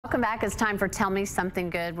Welcome back. It's time for Tell Me Something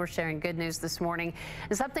Good. We're sharing good news this morning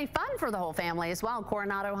and something fun for the whole family as well.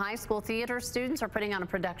 Coronado High School theater students are putting on a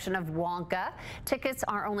production of Wonka. Tickets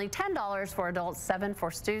are only $10 for adults, $7 for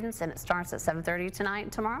students, and it starts at 7:30 tonight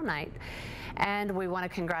and tomorrow night. And we want to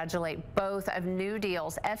congratulate both of New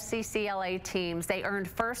Deal's FCCLA teams. They earned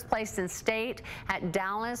first place in state at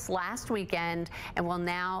Dallas last weekend and will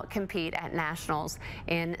now compete at Nationals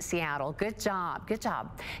in Seattle. Good job. Good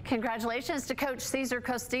job. Congratulations to Coach Cesar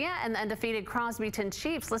Costilla and the undefeated Crosbyton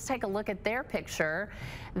Chiefs. Let's take a look at their picture.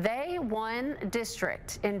 They won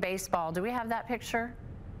district in baseball. Do we have that picture?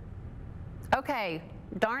 Okay.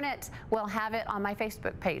 Darn it, we'll have it on my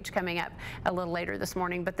Facebook page coming up a little later this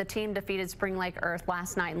morning. But the team defeated Spring Lake Earth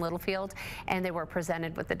last night in Littlefield, and they were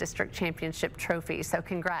presented with the district championship trophy. So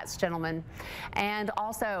congrats, gentlemen. And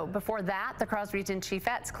also, before that, the Crosbyton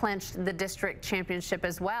Chiefettes clinched the district championship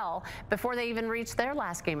as well before they even reached their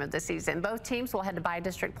last game of the season. Both teams will head to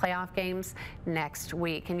bi-district playoff games next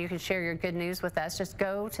week. And you can share your good news with us. Just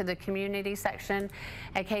go to the community section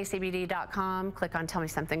at kcbd.com, click on Tell Me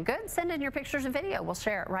Something Good, send in your pictures and video. We'll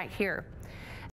share it right here.